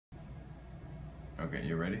Okay,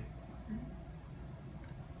 you ready?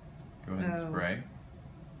 Go ahead and spray.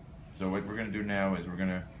 So what we're going to do now is we're going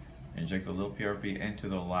to inject a little PRP into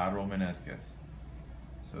the lateral meniscus.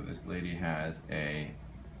 So this lady has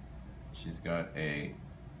she's got a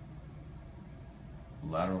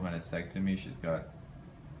lateral meniscectomy. She's got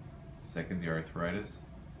secondary arthritis.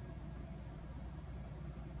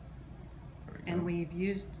 And we've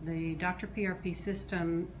used the DrPRP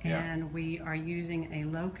system, and we are using a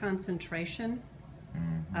low concentration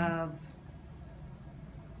of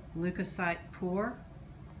leukocyte poor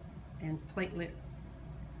and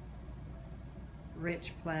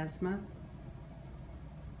platelet-rich plasma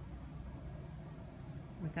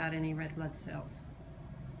without any red blood cells.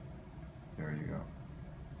 There you go.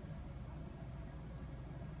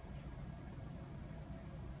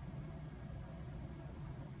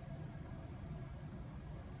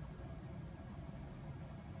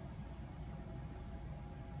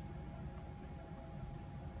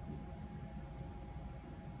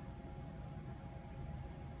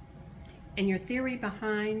 And your theory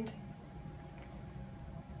behind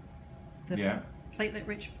the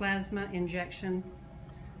platelet-rich plasma injection?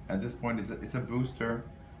 At this point, it's a booster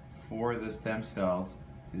for the stem cells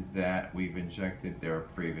that we've injected there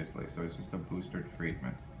previously. So it's just a booster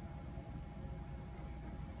treatment.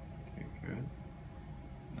 Okay, good.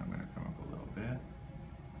 Now I'm going to come up a little bit.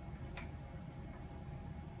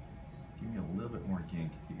 Give me a little bit more gain,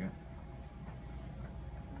 Katiga.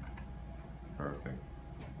 Perfect.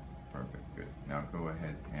 Perfect, good. Now go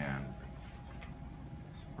ahead and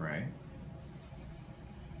spray.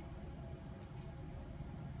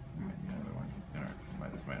 The other one.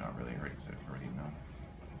 This might not really hurt because it's already enough.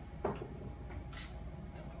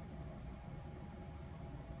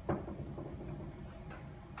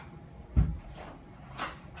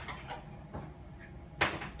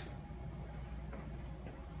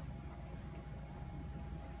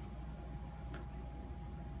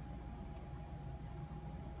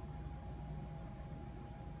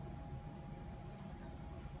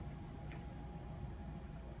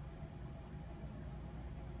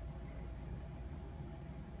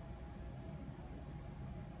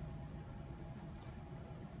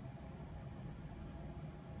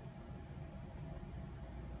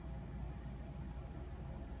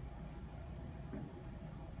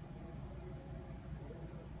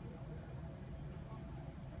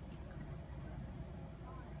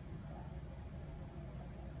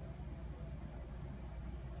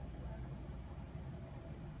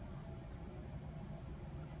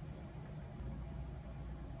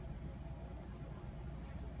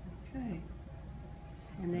 Okay.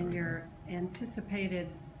 And then your anticipated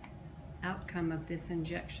outcome of this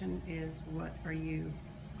injection is what are you?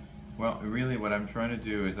 Well, really what I'm trying to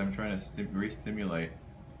do is I'm trying to re-stimulate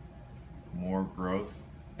more growth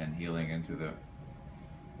and healing into the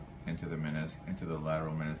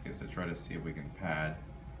lateral meniscus to try to see if we can pad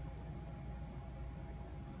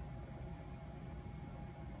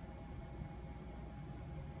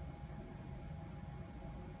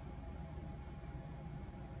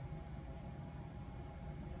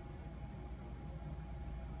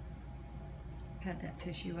that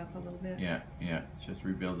tissue up a little bit. Yeah, just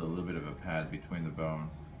rebuild a little bit of a pad between the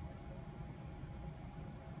bones.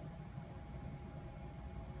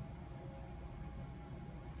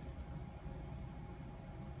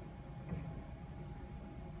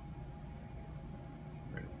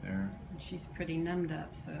 Right there. And she's pretty numbed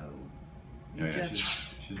up, so you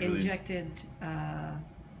she's injected really,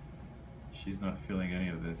 she's not feeling any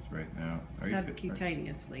of this right now.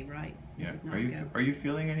 Subcutaneously, right? Yeah. Are you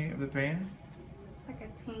feeling any of the pain? It's like a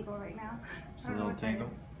tingle right now. Just a little tingle.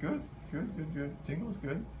 Good. Tingle's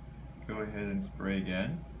good. Go ahead and spray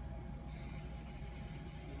again.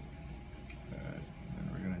 Good.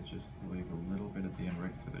 And we're gonna just leave a little bit at the end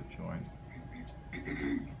right for the joint.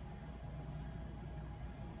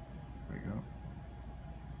 There we go.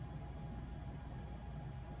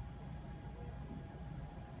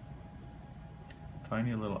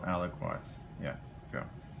 Tiny little aliquots. Yeah, go.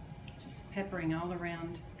 Just peppering all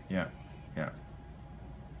around. Yeah.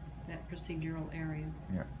 That procedural area.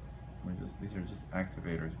 Yeah. These are just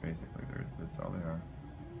activators basically. That's all they are.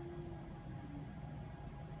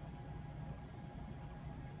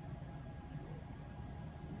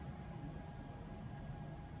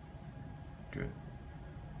 Good.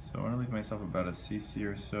 So I want to leave myself about a cc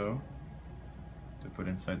or so to put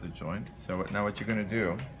inside the joint. So now what you're going to do,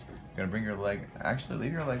 you're going to bring your leg, actually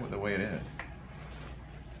leave your leg the way it is.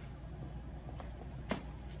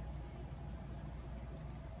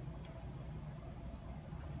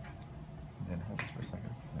 And then hold this for a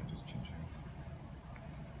second, and just change hands.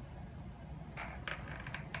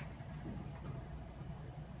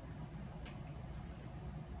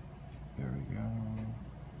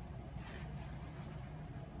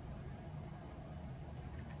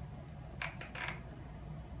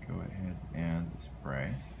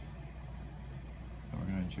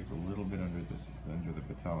 inject a little bit under the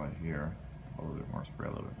patella here. A little bit more, spray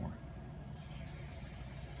a little bit more.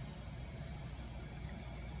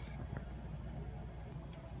 Perfect.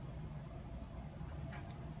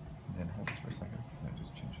 And then hold this for a second, then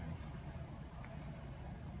just change hands.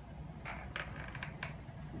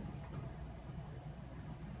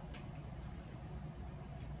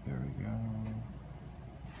 There we go.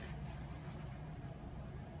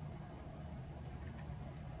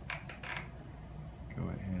 Go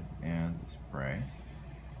ahead and spray.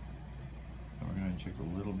 And we're going to inject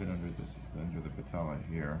a little bit under the patella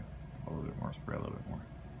here. A little bit more, spray a little bit more.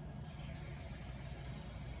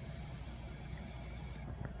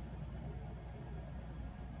 Perfect.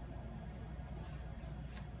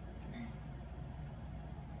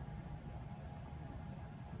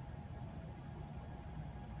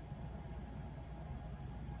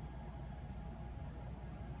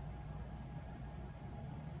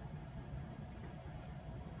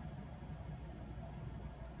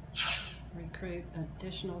 Recruit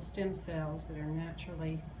additional stem cells that are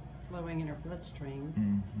naturally flowing in our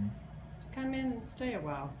bloodstream to come in and stay a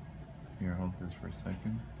while. Here, hold this for a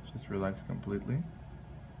second. Just relax completely.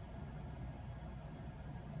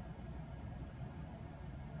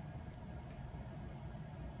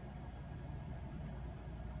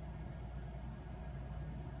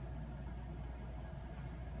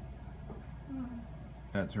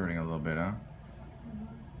 That's hurting a little bit, huh?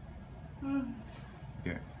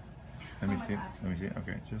 Okay. Let me see. Let me see.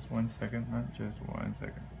 Okay, just 1 second, huh? Just 1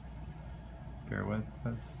 second. Bear with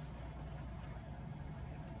us.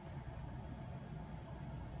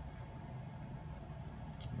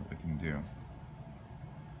 See what we can do.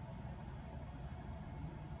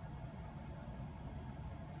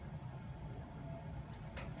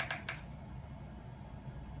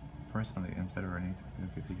 First on the inside or underneath,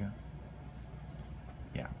 50 count.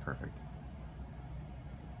 Yeah, perfect.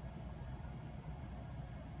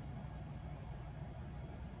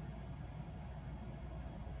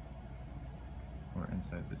 We're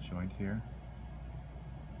inside the joint here.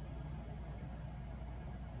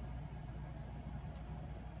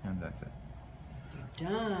 And that's it. You're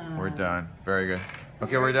done. We're done. Very good.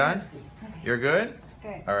 Okay, we're done? You're good?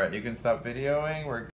 Okay. All right, you can stop videoing. We're